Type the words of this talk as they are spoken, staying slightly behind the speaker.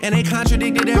and they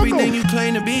contradicted everything you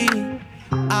claim to be.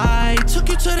 I took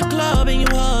you to the club and you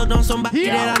hugged on somebody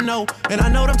that I know. And I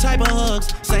know them type of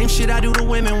hugs. Same shit I do to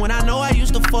women when I know I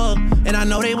used to fuck. And I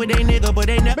know they with they nigga, but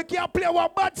they never. Make you play one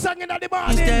bad song in the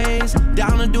morning. These days,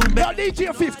 down to do better.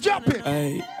 DJ Fif, jump it.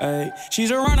 Hey, hey.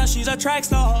 She's a runner, she's a track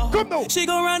star. Come on. She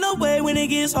gon' run away when it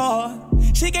gets hard.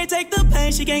 She can't take the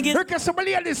pain, she can't get. Look at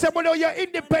somebody else, someone know you're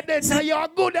independent and you're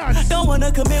good at. Don't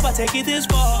wanna commit, but take it this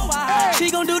far. Hey.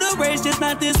 She gon' do the race, just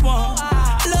not this one.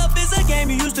 Love is a game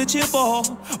you used to cheer for.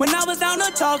 When I was down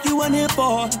to talk, you weren't here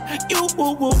for. You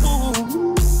woo woo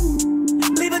woo.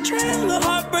 Leave a trail of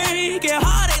heartbreak and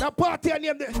heartache. The party and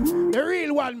the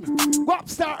real one.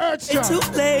 Popstar Earthstrong. It's too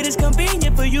late, it's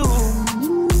convenient for you.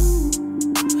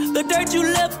 The dirt you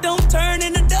left don't turn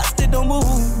into dust, it don't move.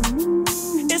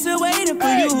 It's still waiting for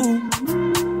you.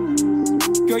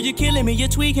 Girl, you're killing me, you're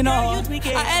tweaking all.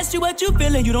 I asked you what you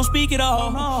feeling, you don't speak at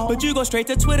all. But you go straight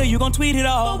to Twitter, you gon' tweet it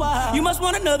all. You must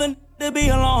want another to be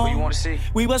alone. What you wanna see?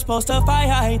 We was supposed to fight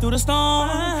high through the storm.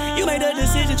 You made a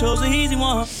decision, chose the easy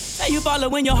one. Say you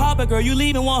following your heart, but girl, you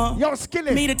leaving one. Yo,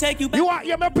 Skilly. Me to take you back. You want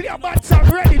me play a bad song,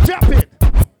 ready, drop it.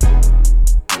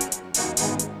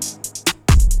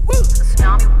 Woo.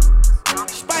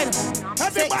 Spider.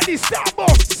 Everybody stop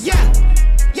up. Yeah.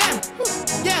 Yeah.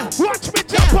 Yeah. Watch me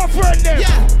jump off friend them.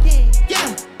 Yeah.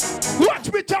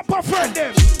 Watch me jump off friend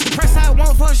them. The price I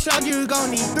want for a show, you gon'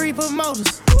 need 3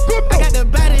 promoters. I got the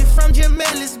body from Jim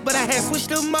Ellis, but I had switched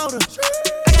the motor.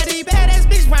 I got these badass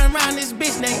bitch running around this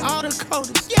bitch named all the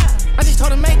coders. Yeah. I just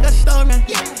told her make a story.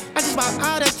 Yeah. I just bought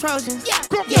all the Trojans. Yeah.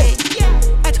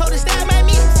 Yeah. I told her style my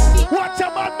music. Watch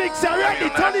out my mix already,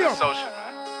 turn it up. Social,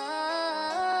 man.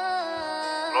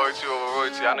 Loyalty over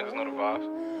royalty, y'all niggas know the vibes.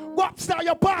 Popstar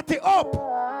your party up.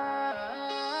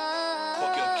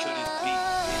 Fuck your kill this beat.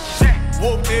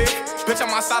 Whoop it, bitch,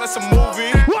 I'm outside of some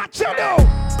movie. Watch out now.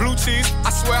 Blue cheese, I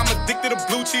swear I'm addicted to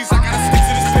blue cheese. I gotta stick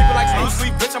to this paper like blue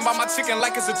sleep. Bitch, I'm by my chicken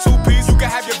like it's a 2-piece. You can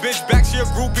have your bitch back, she a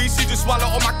groupie. She just swallow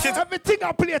all my kids. Everything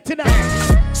I play tonight.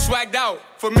 Swagged out,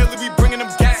 familiar, we bringing them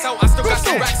gas out. I still got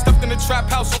some racks stuffed in the trap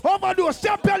house. Overdose,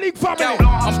 Champion League family.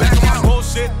 I'm back on my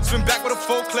bullshit, swim back with a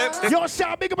full clip. Yo,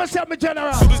 Sean, big up myself, my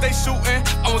general. Soon as they shooting,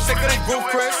 I won't take they roof,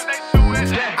 Chris.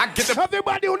 I get the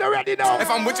everybody on the ready now. If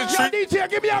I'm with your yo, treat. DJ,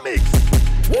 give me a mix.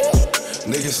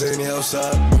 Niggas saying they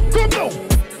outside. Come now.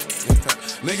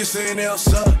 Niggas saying they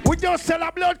outside. We just sell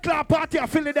a blood clot party in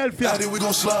Philadelphia. How did we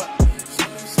gon' slide?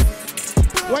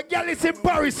 What girl is in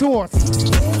Paris horse?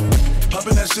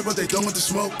 Popping that shit, but they done with the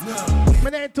smoke.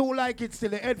 Man, ain't too like it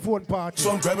still a headphone party.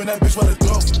 So I'm grabbing that bitch by the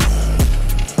throat.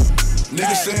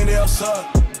 Niggas saying they outside.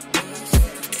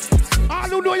 All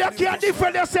who know you can't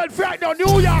defend yourself right now,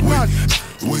 New York man.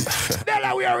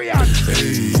 Delaware 8.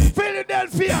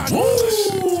 Philadelphia.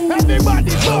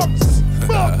 Everybody bumps.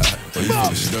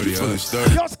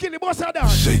 Yo, Skilly boss her down.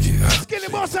 Shake it. Skilly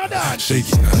boss her down. Shake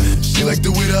it. She like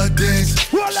the way that I dance.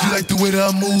 She like the way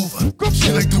that I move.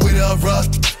 She like the way that I rock.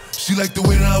 She like the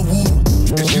way that I woo.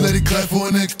 And she let it clap for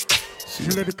a nigga. She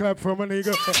let it clap for a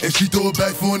nigga. And she throw it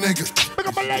back for a nigga. Pick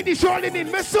up a lady shorting in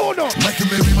Messono. Mike and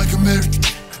Mary.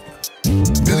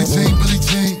 Billie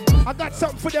Jean. I got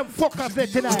something for them fuckers there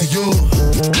tonight. Yo,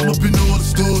 I'm up in all the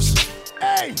stores.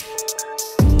 Hey.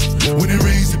 When it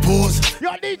rains, it pours.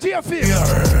 Yo, DJ Fif.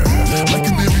 Mike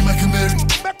and Mary.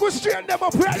 Make us straighten them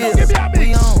up right now. Give me a mix.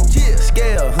 We on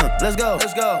scale, let's go.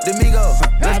 Domingo,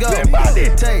 let's go. Everybody.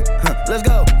 Take, let's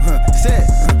go. Set,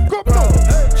 come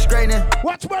on. Straightening.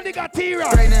 Watch money got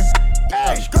T-Rock. Straightening.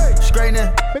 Hey. Straightening.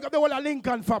 Pick up the whole of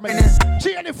Lincoln family.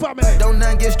 Cheney family. Don't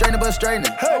nothing get straightening but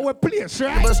straightening. Our place,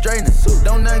 right? But straightening.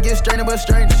 Don't nothing get straightening but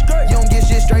straightening. You don't get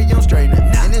shit straight, you don't straighten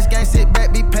it. In this game, sit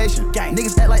back, be patient.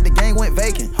 Niggas act like the game went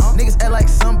vacant. Niggas act like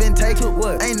some been taken.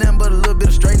 What? Ain't nothing but a little bit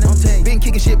of straightening. Been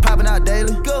kicking shit popping out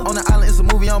daily. On the island, it's a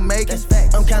movie I'm making.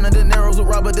 I'm counting the narrows with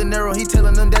Robert De Niro. He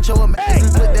telling them that you're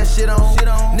amazing. Put that shit on.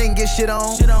 Nigga get shit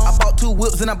on. I bought 2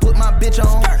 whips and I put my bitch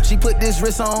on. She put this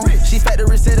wrist on. She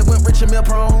factory said it went rich and meal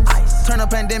prone. Turn a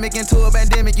pandemic into a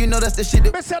pandemic. You know that's the shit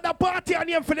that. Me said the party on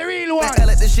him for the real one. I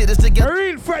let this shit is together. A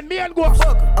real friend, me and go.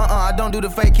 I don't do the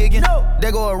fake kicking.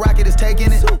 There go a rocket is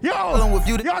taking it. Yo, with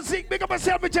you. Yo, Zeke, big up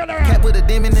myself, general. Cat with a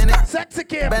demon in it. Sexy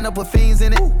kid. Band up with fiends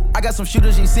in it. I got some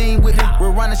shooters you seen with me.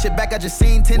 We're running shit back. I just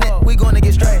seen tenant. We gonna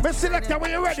get straight. Me selector,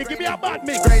 when you ready, give me a bad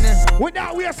mix. Straightening.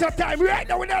 Without waste of time, right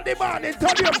now, without demanding.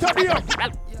 Turn me up.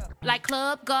 Like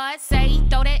Club God say,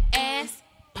 throw that ass,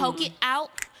 poke it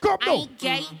out. Come I ain't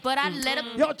gay, but I let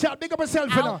him. Yo, chat, big up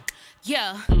myself for now.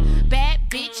 Yeah, bad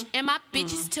bitch and my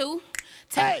bitches too.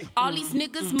 Take all these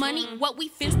niggas' money, what we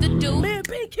finna do?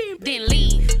 Then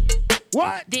leave.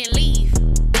 What? Then leave.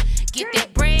 Get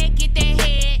that bread, get that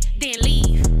head, then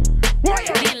leave. What?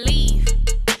 Then leave.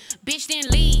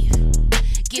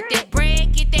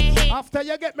 So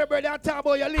you get me, brother, and talk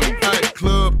about your leave. Hey,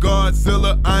 Club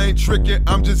Godzilla, I ain't tricking,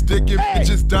 I'm just digging.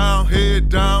 Bitches down, head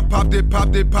down, pop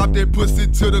that pussy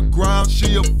to the ground.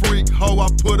 She a freak, hoe, I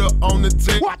put her on the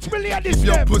team. Watch me, ladies. If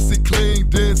your pussy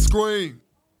clean, then scream.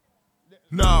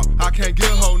 No, I can't get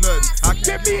hoe nothing.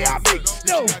 Give me a mix,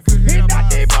 no, in the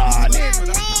morning.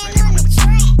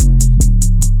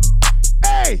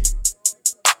 Hey.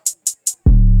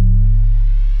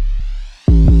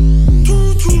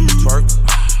 Twerk,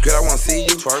 girl, I wanna see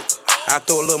you twerk. I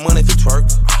throw a little money if you twerk.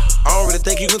 I don't really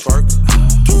think you can twerk.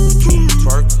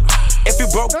 Twerk. If you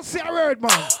broke, don't say a word, man.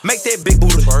 Make that big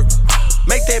booty twerk.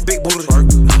 Make that big booty twerk.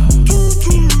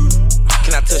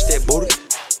 Can I touch that booty?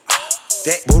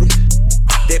 That booty?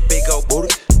 That big old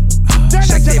booty?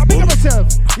 Shake that booty.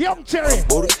 Myself. Young Cherry.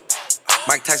 Booty.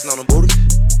 Mike Tyson on the booty.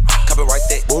 Copyright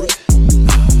that booty.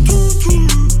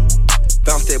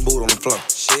 Bounce that booty on the floor.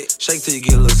 Shit. Shake till you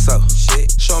get a little so.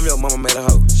 Shit. Show them your mama made a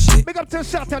hoe. Shit. Big up to the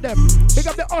shot of them. Big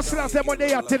up the hustlers them when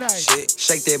they are tonight. Shit.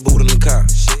 Shake that booty in the car.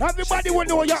 Shit. Everybody will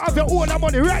know you have your own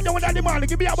money. Right now in the morning,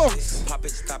 give me a box. Pop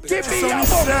it, stop it. Give me a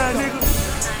box.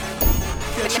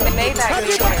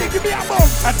 Everybody give me a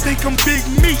box. I think I'm Big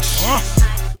Meech.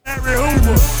 Larry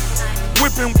Hoover.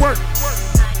 Whipping work.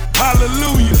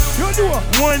 Hallelujah. You do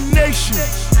it. One nation.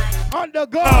 Under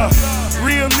God.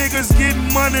 Real niggas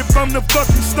getting money from the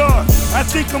fucking start. I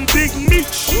think I'm Big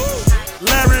Meech.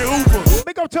 Larry Hoover.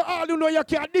 Big up to all who know you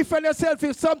can't defend yourself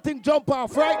if something jump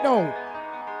off right now.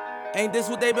 Ain't this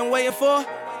what they been waiting for?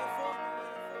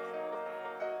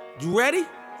 You ready?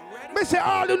 Me say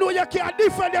all who know you can't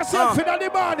defend yourself in the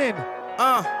morning.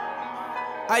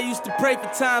 I used to pray for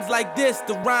times like this,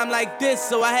 to rhyme like this,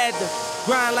 so I had to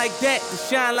grind like that, to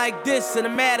shine like this. In a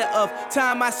matter of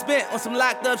time I spent on some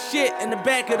locked up shit in the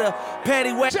back of the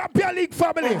paddy wagon. Champion League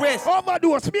family,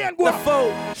 overdose, me and go.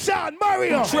 Sean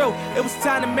Mario. True, it was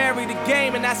time to marry the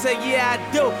game, and I said, yeah,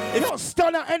 I do. If you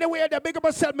stunner anywhere, they big up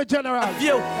myself, my general.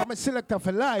 I'm a selector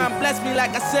for life. I'm blessed me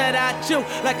like I said I chew,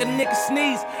 like a nigga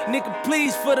sneeze. Nigga,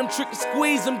 please, for them trick and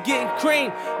squeeze, I'm getting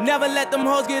cream. Never let them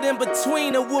hoes get in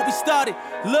between of what we started.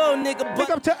 Little nigga, big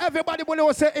up to everybody when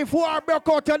they say if war broke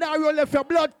out and now you left your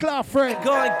blood clot friend.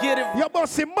 Go and get it. Your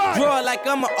bossy man. Draw like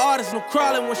I'm an artist, no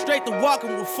crawling, went straight to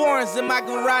walking with foreigns in my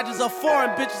garages are foreign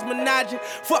bitches menaging,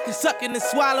 fucking sucking and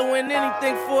swallowing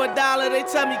anything for $1. They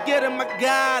tell me get him, I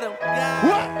got him.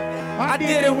 What? I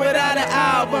did it without an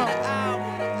album.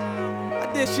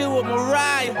 I did shit with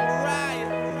Mariah.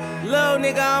 Little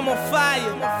nigga, I'm on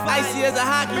fire. Icy as a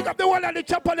hockey. Pick up the one and the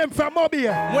chopper them from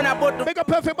Mobile. When I bought the pick up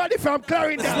everybody from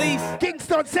Clarendon,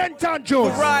 Kingston, St.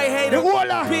 Andrews, the whole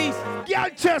of peace,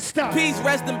 Galchester. Peace,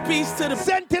 rest in peace to the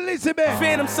St. Elizabeth.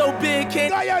 Phantom so big,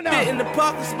 can't fit in the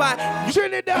parking spot.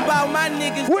 Trinidad. About my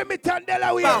niggas. Wilmington,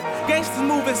 Delaware. Gangsters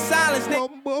moving silence, nigga.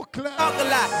 Talk a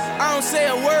lot. I don't say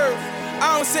a word.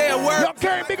 I don't say a word. You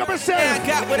can't pick up a say. I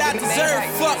got what I deserve.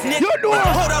 Fuck, nigga. You know.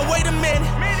 Hold on, wait a minute.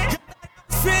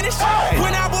 Finish.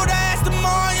 When I bought the ass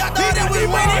tomorrow, y'all thought it was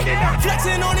winning.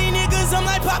 Flexing on these niggas, I'm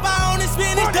like Papa on the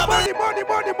spinach.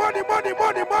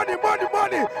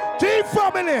 Money. Team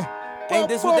family. Ain't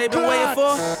this what they been waiting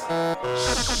for?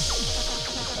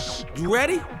 You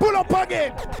ready? Pull up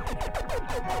again.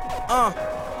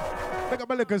 Look at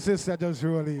my little sister just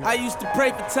rolling. I used to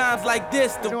pray for times like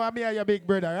this. You know me and your big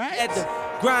brother, right? At the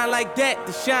grind like that,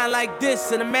 to shine like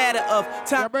this. In a matter of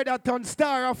time. Your brother turned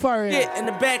star of foreign. Get in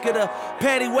the back of the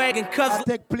paddy wagon, cuz I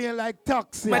take plane like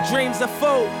taxi. My dreams are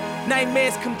full,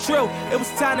 nightmares come true. It was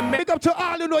time to make. Big up to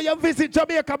all who know you visit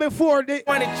Jamaica before the.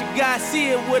 Wanted you guys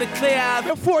see it with a clear eye.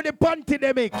 Before the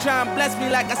pandemic. Try and bless me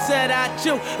like I said I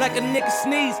chew, like a nigga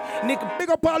sneeze. Nigga, big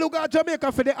up all who got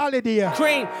Jamaica for the holiday.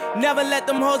 Cream, never let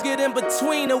them hoes get in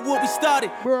between of what we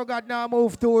started. Bro got now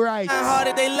move to right. How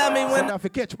hard they love me when I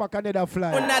catch back another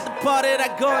fly. When at the party, I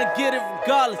go and get it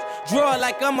regardless. Draw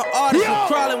like I'm an artist. I'm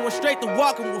crawling, went straight to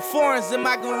walking with foreigns in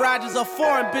my garages are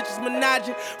foreign bitches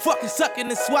menaging, fucking sucking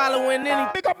and swallowing anything.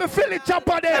 Pick up the Philly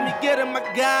chopper there. Let me get him, I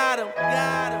got him.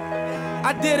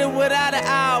 I did it without an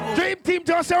album. Dream Team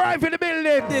just arrived in the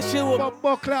building. This shit was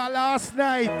Buckler last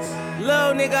night.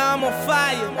 Little nigga, I'm on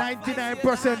fire.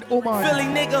 99% woman. Philly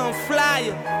nigga on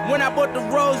flyer. When I bought the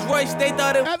Rolls Royce, they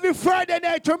thought it. Every Friday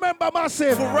night, remember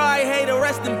Massive. Ferrari hater,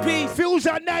 rest in peace.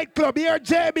 Fusion nightclub, here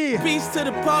Jamie. Peace to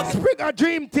the park. Springer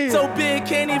Dream Team. So big,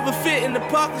 can't even fit in the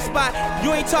parking spot.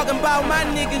 You ain't talking about my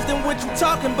niggas, then what you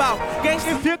talking about?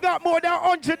 Gangsta. If you got more than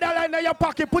 $100 in your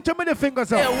pocket, put your middle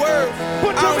fingers up. Yeah, word.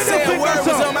 Put your middle fingers up. Was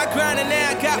on my grind and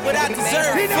now I got what I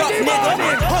deserve. Fuck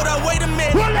nigga. Hold on, wait a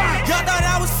minute. Y'all thought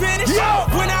I was finished?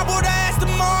 When I bought the ass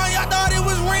tomorrow, y'all thought it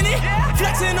was rented?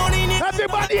 Flexing on these niggas.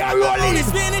 Everybody are rolling.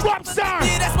 Pop star.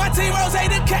 Yeah, that's my team. Rose,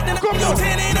 the captain. I'm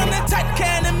lieutenant. I'm the type of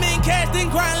can of mean cash. The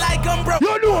grind like I'm broke.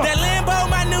 You know. That Lambo,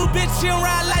 my new bitch, she don't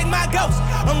ride like my ghost.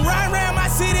 I'm riding around my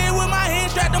city with my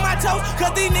hands strapped on my toes.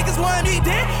 Cause these niggas want me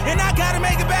dead, and I gotta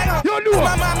make it back home. You know.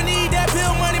 My mama need that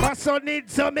bill money. My son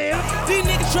needs some milk. These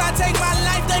niggas try to take my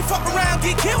life, they fuck around,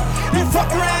 get killed. You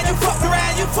fuck around, you fuck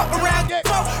around, you fuck around, get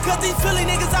killed. Cause these Philly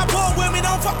niggas I bought with me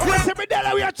don't fuck around. You see me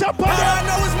Delaware, we chop on All them. I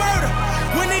know is murder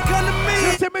when they come to me.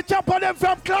 You see me chop on them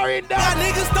from Clarendon. My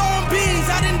niggas throwing bees,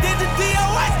 I done did the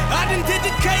DOS, I done did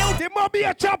the KO. There must be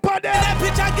a chop on them. That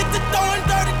bitch I get to throwing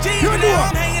 30 G's. You know.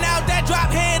 I'm hanging out that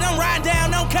drop head, I'm riding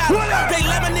down on college. They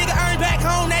let my nigga earn back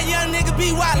home, that young nigga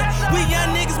be wildin'. We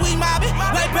young niggas, we mobbin',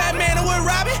 like Batman and with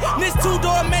Robin. This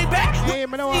two-door Maybach, yeah,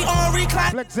 man, we on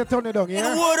recline. Flex it on the dog,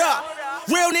 yeah? Wood up,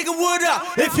 real nigga wood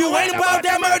up. If you ain't about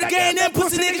that murder game, then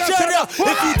pussy nigga shut up. If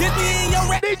you did me in your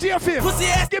rap, DJ Fif, pussy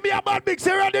ass, give me a bad mix,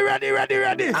 ready.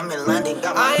 I'm in London.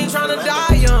 I ain't tryna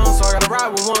die young, so I gotta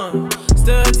ride with one.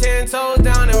 Stood 10 toes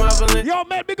down in my Berlin. Yo,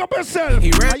 man, big up yourself.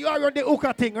 He ran. You are on the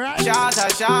hookah thing, right? Shot.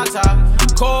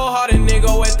 Cold-hearted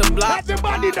nigga with the block.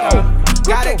 Everybody know.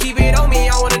 Gotta keep it on me,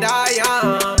 I wanna die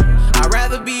young. I'd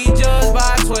rather be judged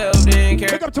by 12 than care.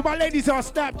 Big up to my ladies on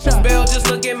Snapchat. Spell, just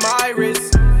look at my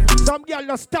wrist. Some girl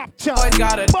no stop chat. Always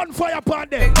got a bonfire upon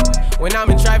them. When I'm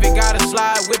in traffic, gotta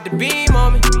slide with the beam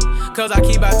on me. Cause I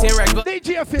keep about 10 racks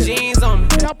DJ Fif. jeans on me.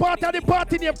 Now part of the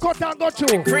party name cut and go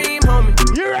through. Cream on me.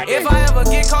 You ready? If I ever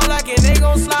get caught like it, they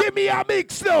gon' slide. Give me a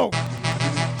mix now.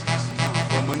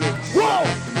 Whoa!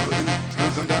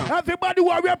 Everybody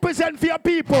who represent for your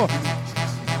people.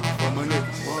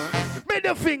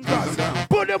 Middle fingers.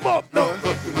 Put them up now.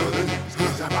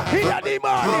 In the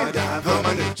morning.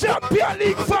 Champion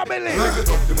League family.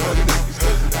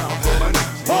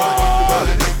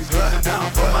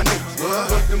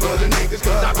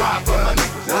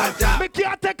 Me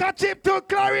can't take a trip to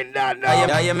Clarendon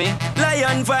now. You me?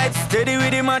 Lion vibes, steady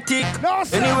with the matic. No,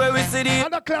 sir. Anywhere we see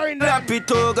the Clarendon.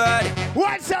 it, oh God.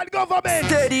 One side government.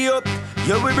 Steady up,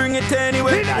 yeah we bring it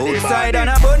anyway. Outside and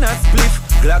a bonus spliff.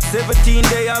 Glock 17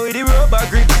 they are with the rubber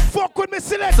grip. Fuck with me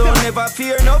selector. So never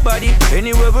fear nobody.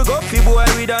 Anywhere we go, people boy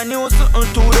with a new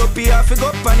something to up here. I go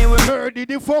up anywhere. Murder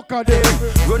the fuck of them.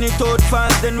 Run it out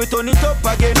fast, then we turn it up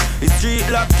again. The street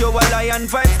lock, your lion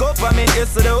vibes go for me.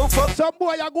 Yesterday, oh fuck. Some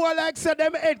boy I go like say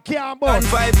them head can't bust.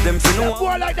 And vibes them to know. Some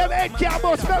boy like them head can't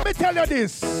bust. Let me tell you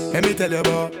this. Let me tell you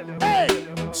about. Hey.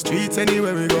 Streets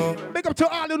anywhere we go. Big up to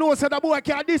all who know so the boy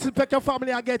can't disrespect your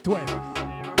family and get well.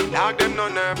 Dog them no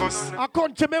nervous. A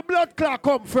country me blood clot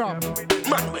come from.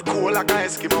 Man we cool like a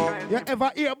Eskimo. You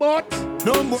ever hear about?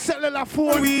 No more cellular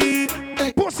phone.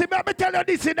 Hey. Pussy, let me tell you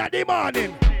this in the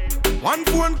morning. One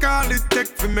phone call it take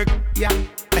for me. Yeah.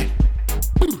 Hey.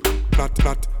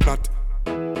 Plat.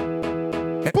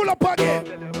 Pull up again.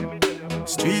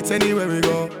 Streets anywhere we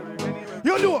go.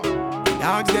 You know.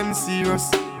 Dogs them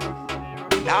serious.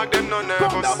 Dog them no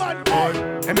nervous. Come down, man. Boy,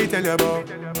 let me tell you about.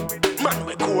 Man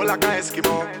we cool like a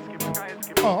Eskimo.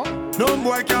 Oh. No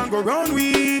boy can go round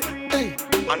we. Hey.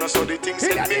 I know so the things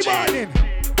in the morning.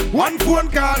 One phone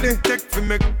call it take for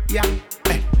me. Yeah.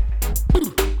 Hey.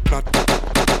 Plat.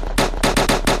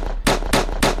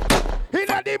 In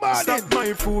the morning. Stop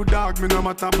my food, dog. Me no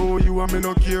matter about you and me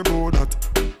no care about that.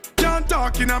 Can't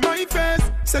talk in my face.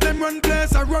 Say them run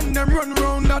place, I run them run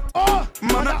round that. Oh,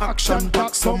 man a action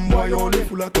pack. Some boy only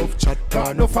full of tough chat.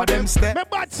 Enough of them step. Me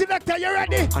bad selector, you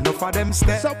ready? Enough of them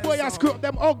step. Some boy a screw up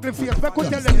them ugly face. Me could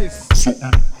tell you this. So,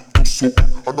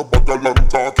 and a bag of land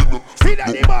talking. In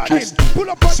the morning. Pull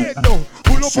up again now.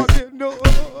 Pull up again now.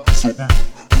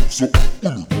 So,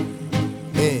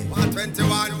 Hey,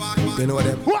 121. You know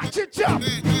them. Watch it, chop.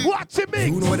 Watch it, mix.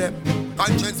 You know them.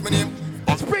 Conscience, my name.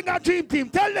 Springer Dream Team,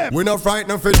 tell them. We not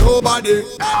frightened for nobody,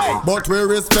 but we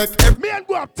respect every. Me and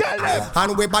go up, tell them.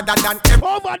 And we better than every.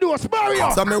 Overdose,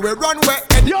 Mario. So me we run where.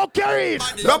 Yo, carry it.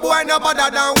 No boy no better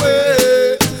than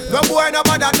we. No boy no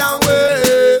better than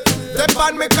we. Step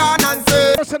on me can and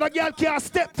say. So the girl can't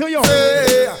step to you.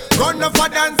 Say, run up for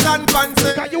dance and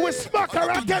fancy. Can you smack her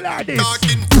and tell her this?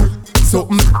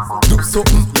 Something, do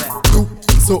something, do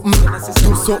something,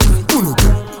 do something, do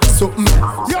something.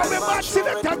 Yo, me man,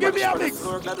 selector, give me a mix.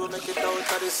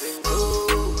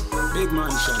 Big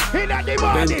mansion. In the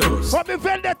morning, what me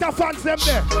Vendetta fans them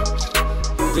there.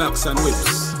 Glocks and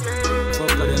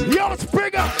whips. Yo,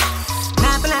 Springer.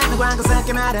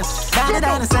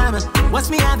 What's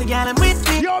me out the gal I'm with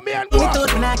me? Yo, me and boy.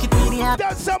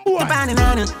 That's some boy.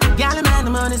 Gal man,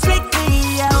 the money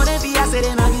strictly. I wanna be a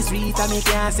city, now the street, I make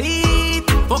you see.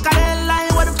 Fuck a hell, I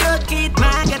want to flood kid,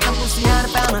 man. Get the pussy out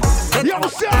of the Yo,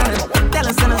 sir. Tell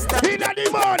us some stuff. In the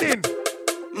morning.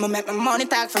 Me make my money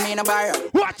talk for me in a bar.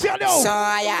 What you do? So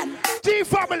I am. G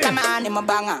family. Come on in my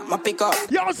banger, my pick up.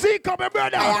 Yo, see, come here,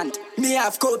 brother. I am. Me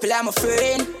have couple, I'm a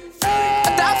friend.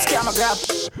 A top scam, I grab.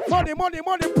 Money,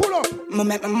 pull up. Me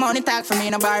make my money talk for me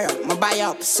in a bar. My buy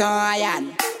up, so I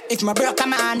am. If my bro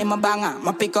come on in my banger,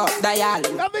 my pick up, dial.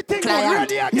 Everything client.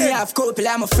 Ready again. Me have couple,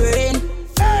 I'm a friend.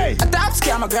 Hey. A top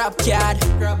scam, I grab card.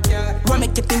 What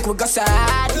make you think we go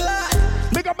sad?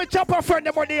 Make up my chopper friend,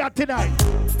 the money out tonight.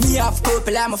 Me have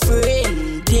couple, I'm a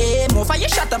friend. Yeah, more for you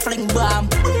shot a fling bomb.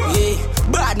 Yeah,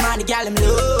 bad man, the gal him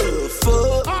love.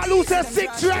 Fuck. I lose a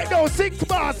 6 right now, 6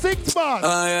 bars.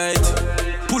 Alright,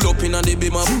 pull up in on the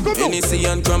beam up. NEC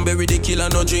and cranberry, the killer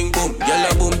no drink boom.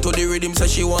 Yalla boom to the rhythm, so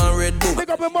she want red boom. Make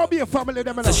up a mobile family,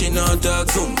 them so she not talk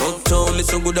soon. Uptown,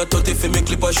 listen good at 30 for me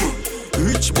clip a shoe.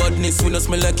 Rich badness, we no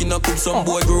smell like in a coop. Some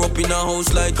boy grew up in a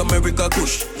house like America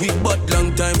Kush. We bought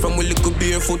long time from we little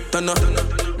barefoot and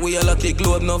we all a kick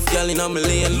load enough y'all in a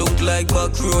million. Look like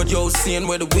back road, yo, seeing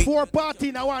where the week 4 party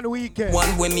in a 1 weekend.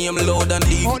 One when name loud and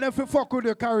leave. How them fi fuck with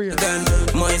your career? Then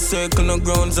my circle no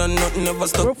grounds and nothing ever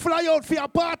stop. We fly out for your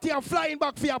party and flying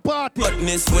back for your party.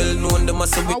 Badness well known, them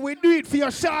must and we do it for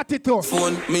your shorty too.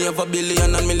 Phone, me have a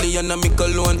billion and million and me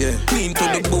cologne. Yeah. Clean to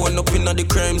the bone up in the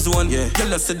crime zone. Yeah.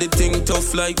 Y'all say the thing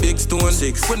tough like big stone.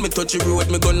 6. When me touch the road,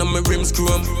 me gun and my rims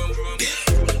chrome.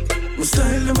 My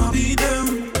style them a be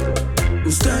them. My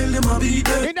style them a be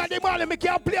them. In the morning, me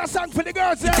can't play a song for the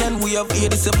girls. Then we have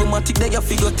 87 matic, they have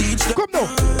figure teach them. Come now.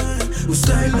 My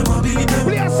style them a be them.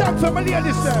 Play a song for my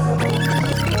ladies,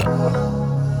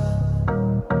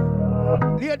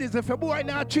 Ladies, if a boy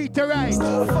not treat her right,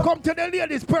 come to the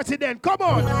ladies president. Come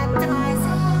on.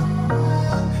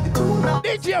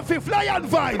 DJ Fif Lion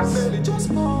vibes.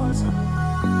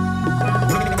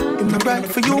 In my right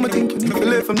for you, me think you need to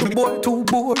live from the boy too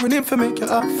boring him for make you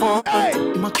have fun. Hey.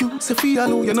 In my cute, say feel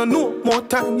alone, you know no more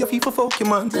time, you feel for fuck your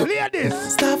man. Ladies,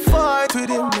 stop fight with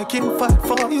him, make him fight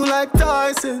for you like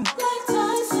Tyson.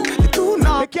 You do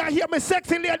not. You can't hear me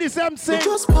sexy ladies, I'm saying.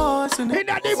 Just passing. In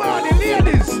the morning,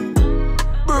 ladies.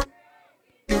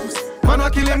 Man, I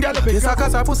kill him, girl. Yes, I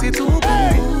cause I pussy too good.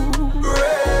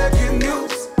 Breaking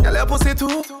news, girl, I pussy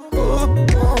too good.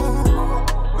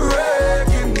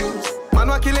 Breaking news. Man,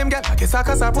 I kill him, girl. Yes, I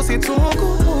cause I pussy too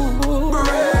good.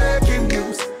 Breaking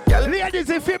news. Ladies,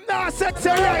 if him not sexy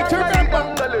right,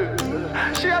 remember.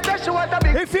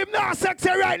 If him not sexy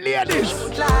right, ladies.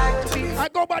 I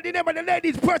go by the name of the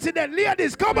ladies president.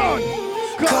 Ladies, come on.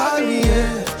 Call me,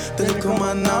 yeah. Then come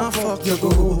on now, fuck you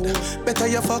good. Better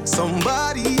you fuck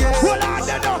somebody, yeah. Hold on,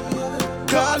 then.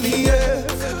 Call me, yeah.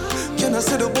 Can I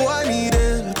say the boy need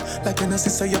it? Like when I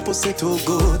say your pussy too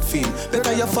good, feel.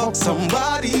 Better you fuck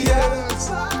somebody else.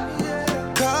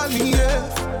 Call me, yeah.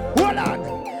 Hold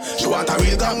on. She want a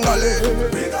real gangale.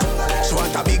 She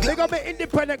want a big. They gonna be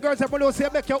independent girls and when say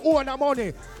make your own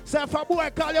money. So if a boy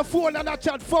call your phone and a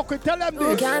chat, fuck it, tell them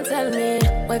this. You can't tell me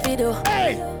what fi do,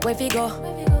 where fi go,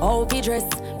 how fi dress.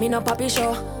 Me no papi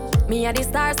show. Me a the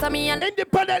star, so me and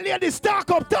independent ladies, talk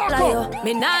up.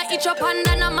 Me nah itch up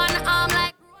under no man arm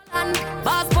like Roland.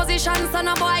 Boss position, so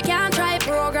no boy can't try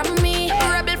program me.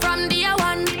 Rebel from day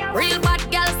one. Real bad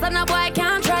girl, so no boy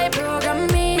can't try program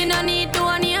me. Me no need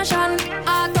donation.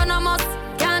 Autonomous,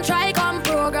 can't try come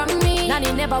program me.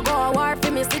 Nanny never go a war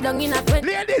for me, sit down in a 20.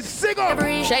 Ladies, sing up.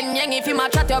 Shen yang if you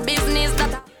match at your business,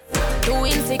 that too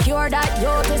insecure that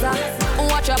you is a.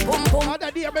 Watch your boom boom.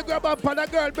 Other day me grab up on a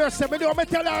girl birthday. Me do me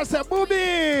tell her say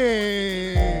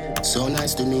booby. So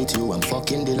nice to meet you, I'm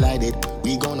fucking delighted.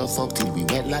 We gonna fuck till we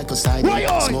wet like a side.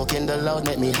 Smoking the loud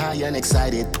make me high and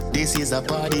excited. This is a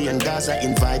party and guys are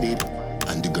invited.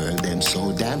 And the girl them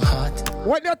so damn hot.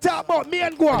 When you talk about me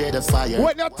and Gua,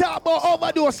 when you talk about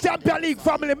Overdose Champion League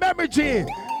family, memory G.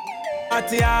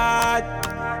 What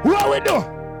we do?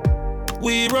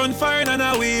 We run fire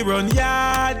and we run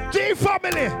yard. G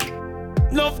family.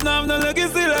 Love now no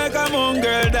legacy like a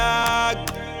mongrel dog.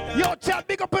 Yo, chat,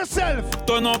 big up yourself.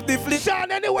 Turn up the flip.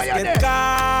 Sean, anywhere you're there.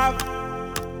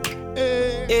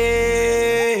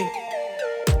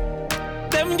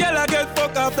 Them gyal get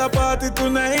fuck after party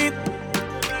tonight.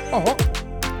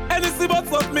 Anything but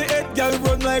fuck me head, gyal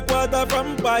run like water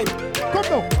from pipe.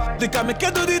 Come on. They can make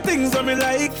you do the things that me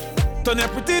like. Turn your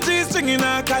pretty G-string in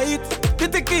a kite. The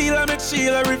tequila make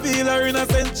Sheila reveal her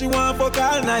innocent. She want fuck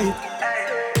all night.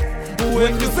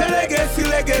 When you say legacy,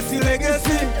 legacy,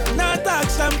 legacy, not talk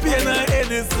champagne or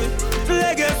anything.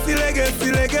 Legacy,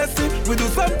 legacy, legacy. We do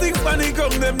something funny,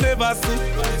 come them never see.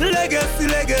 Legacy,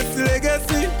 legacy,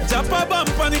 legacy. Chop a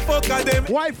bump on the fuck of them.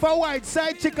 White for white,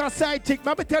 side chick or side chick.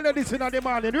 Let me tell you this in the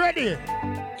morning. Ready?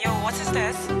 Yo, what is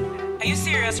this? Are you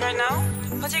serious right now?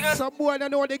 Some boy don't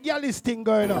know what the girl is thing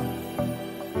going on.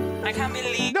 I can't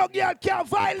believe. No girl can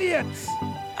violate.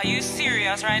 Are you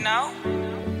serious right now?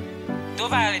 Don't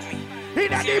violate me. In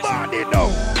the morning, no.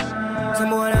 Some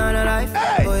boy on a life.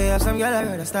 Hey. Oh, you have some girl I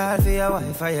heard a start for your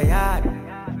wife for your yard.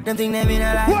 Them think they mean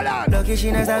a life. Lucky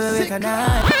she knows that we with a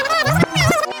knife.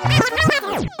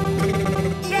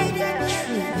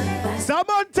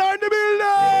 Someone turn the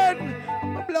building.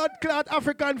 Blood clot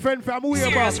African friend from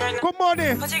Weber. Good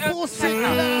morning. Pussy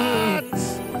clot.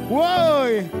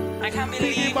 Whoa. I can't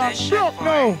believe this shit, boy.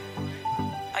 No.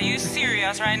 Are you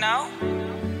serious right now?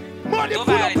 Money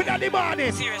pull up in the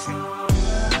morning. Seriously.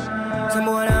 Some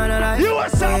boy on a life. You are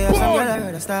some boy. Some girl I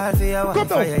heard a start for your wife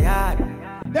for your yard.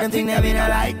 Them think they mean a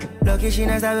like. Lucky she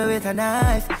knows that we with a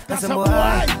knife. That's some boy.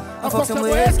 I fuck some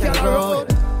ways, girl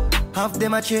road. Half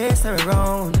them a chase her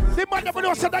around. The man never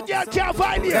knows that girl can't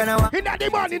find you. In the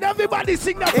morning, everybody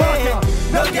sing that part.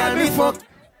 No girl me fuck.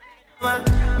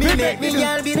 Me make me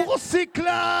girl be pussy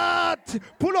clot.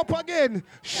 Pull up again.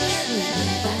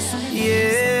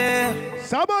 Yeah.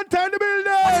 Someone turn the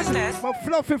building. What is this? My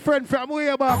fluffy friend from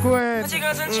way back when. But you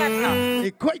girls in check now.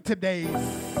 Equator days.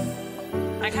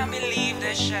 I can't believe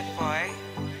this shit, boy.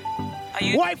 Are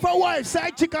you wife for wife,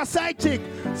 side chick or side chick.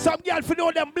 Some girl for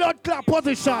know them blood clot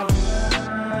position.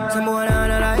 Some boy on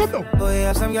a life. Oh, you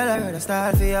have some girl I heard a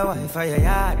start for your wife for your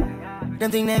yard. Them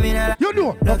think they mean a life. You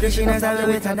know. Lucky she knows that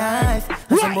we with a knife.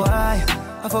 Right. Some boy,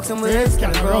 I fuck some ways,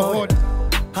 girl road.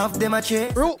 Half them a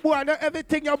chase. Root boy, not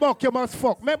everything you buck, you must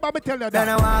fuck. Remember me tell you that. Then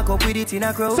I walk up with it in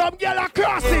a crowd. Some girl are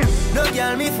crossing. No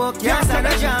girl me fuck, yes, and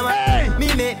a drama. Hey.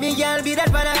 Me make me girl be that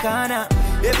for the corner.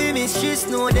 If you miss, she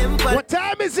know them. What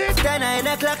time is it? After 9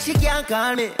 o'clock, she can't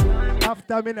call me.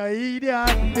 After me no idiot.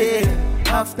 Yeah.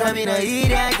 After me no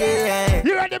idiot. Yeah.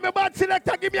 You ready, me bad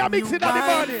selector? Give me a mix in the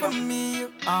morning. For me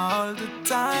all the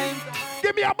time.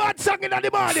 Give me a bad song in the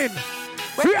morning.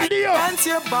 When ready up. Dance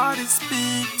your body,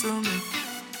 speak to me.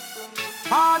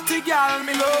 Party girl,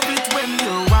 me love it when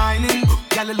you're whining.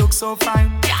 Girl, you look so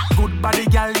fine. Good body,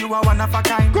 girl, you are one of a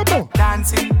kind. Come on.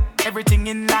 Dancing, everything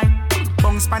in line.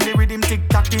 Bounce pan the rhythm, tick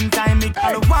tock in time. Me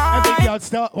call a wine. Every girl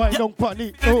start wine, don't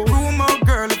panic. Oh. Rumor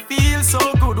girl, it feels so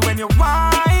good when you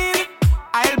whine.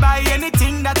 I'll buy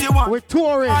anything that you want. We're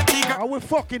touring, and we're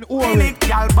fucking touring. Me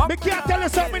can't tell you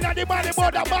something in the morning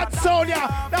about that bad sound,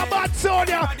 yeah. That bad sound,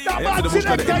 yeah. That bad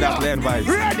selector, yeah.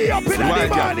 Ready up in the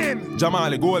morning.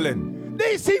 Jamali, Golden.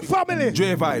 DC family.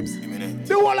 J Vibes.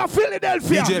 The whole of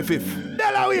Philadelphia. DJ Fif.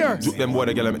 Delaware. Juke them boy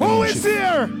together. Who is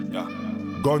here? Yeah.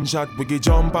 Gunshot, wiggy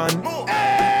jump on.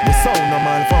 Hey. The sound of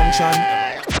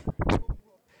malfunction.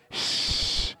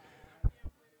 Shh.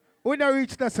 When I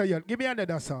reach that song yet, give me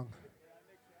another song.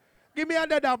 Give me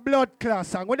another blood class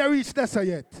song. When I reach that song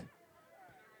yet.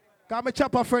 Cause my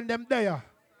chopper friend them there.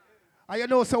 And you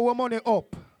know so we're money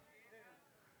up.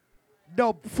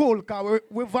 Dub full, cause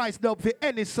we vice dub for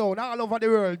any sound all over the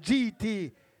world.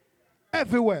 GT.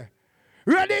 Everywhere.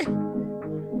 Ready?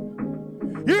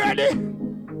 You ready?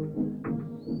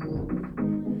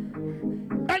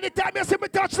 Anytime you see me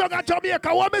touch down at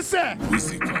Jamaica, what me say?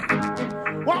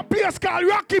 One place called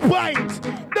Rocky Point.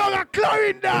 Down at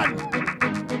Clarendon.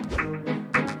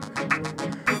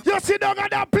 You see down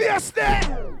at that place there?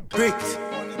 Brick.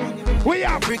 We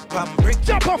have brick pam brick.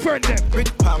 Jump off friend them.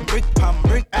 Brick pam brick pam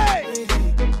brick. Hey.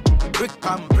 Brick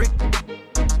pam brick.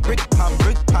 Brick pam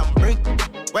brick pam brick.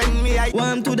 When me I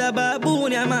want to the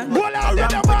baboon, yeah man. What I ram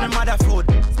with my mother food.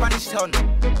 Spanish town.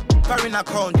 Foreign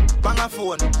account. Bang a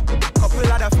phone.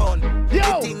 Couple other phone. Yo.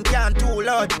 The thing can't too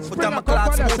loud. Put on my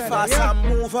clocks, move fast and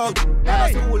move out.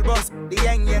 Hey. School bus. The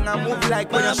young I move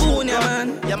like when I shoot yeah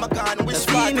man. Yeah, my gun wish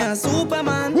for me a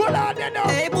Superman. What are they now?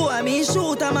 Hey boy, me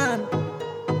shooter man.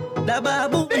 The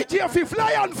baboon. DJ Fif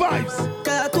fly on vibes.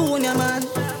 Cartoon yeah man.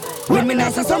 When me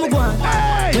nice as some go on.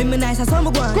 When me nice as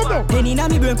some go on. Penny na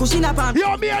me brain cushion up on.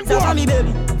 Yo me and go on. Me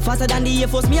baby. Faster than the Air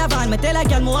Force me a van. Me tell a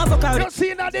girl more for carry.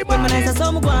 When me nice as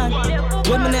some go on.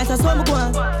 When me nice as some go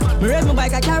on. Me raise my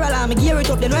bike a Caroline. Me gear it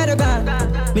up then ride a gun.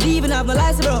 Me even have no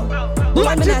license bro. But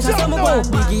when me nice as some go on.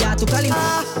 Biggie out to call him.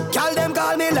 Girl them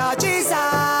call me Lord Jesus.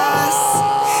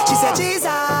 She said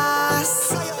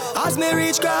Jesus. As me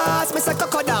reach grass, me say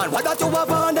cocoa down. What that you have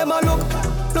on them a look?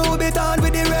 Blue bit on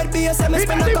with the red base. And me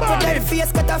spend a couple dead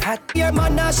face. Get a hat here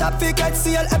man a shop fi get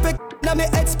seal. Epic na me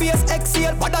headspace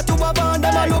exhale. What that you have on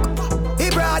them a look? He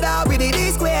brother with the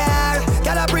D-square.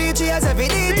 Girl a preach yes every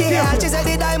detail. She said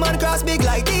the diamond cross big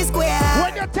like D-square.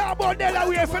 When you talk about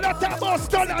Delaware, if you talk about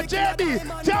Stunner,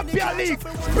 JD, Champion League,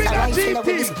 Springer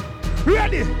GT.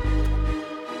 Ready?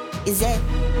 Is it?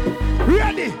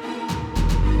 Ready?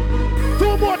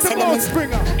 2 more to go,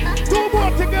 Springer. 2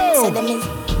 more to go.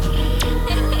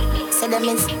 Say them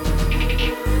is.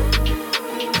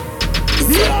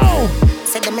 Yo!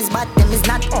 Say them is bad, them is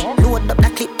not. Load up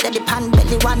the clip, let the pan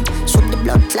belly one. Shoot the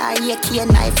blood fly, AK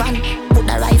knife and put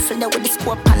the rifle there with the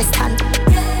scope on the stand.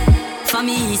 For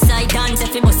me, east side dance,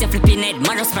 if you bust your flipping head,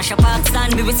 Maro splash a park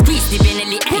stand, we will squeeze the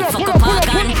Benelli, hey, fuck up our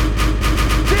gun.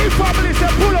 Family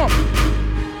say pull up.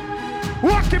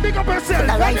 Walk the big up yourself.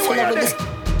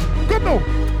 Come now.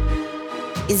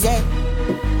 Is it?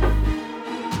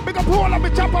 Big up all of me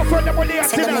chopper friend them on the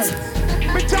tonight.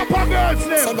 Me chopper girls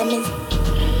name.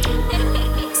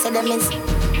 Say them is.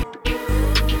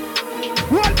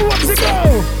 One more to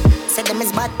go. Say them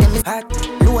is bad, them is hot.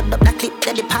 Load up the clip,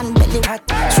 let the pan belly hot.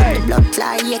 Shoot the blood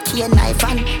fly, AK knife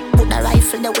and put the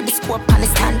rifle there with the scope on the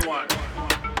stand.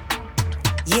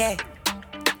 Yeah,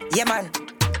 yeah man,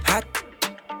 hot.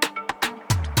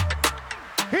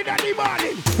 In the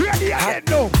morning, ready again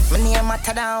now. My name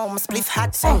matter down, my spliff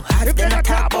hot so hot. Them a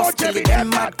talk about kill them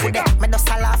mad with it. Me just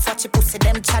a laugh watch you pussy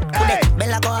them chat with it.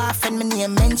 Bella go off and my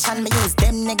name mention. Me use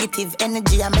them negative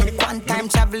energy. I make one time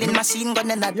traveling machine gun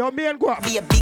and that. Your man go up. Be a big